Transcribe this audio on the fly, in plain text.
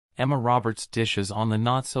Emma Roberts dishes on the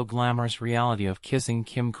not-so-glamorous reality of kissing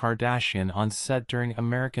Kim Kardashian on set during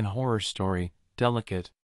American Horror Story,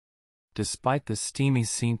 Delicate. Despite the steamy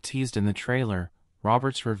scene teased in the trailer,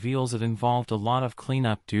 Roberts reveals it involved a lot of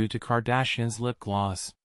cleanup due to Kardashian's lip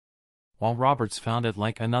gloss. While Roberts found it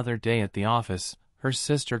like another day at the office, her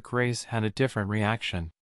sister Grace had a different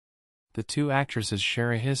reaction. The two actresses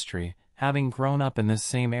share a history, having grown up in the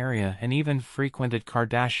same area and even frequented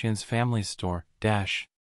Kardashian's family store, Dash.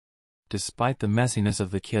 Despite the messiness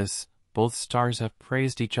of the kiss, both stars have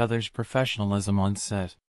praised each other's professionalism on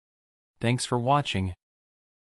set. Thanks for watching.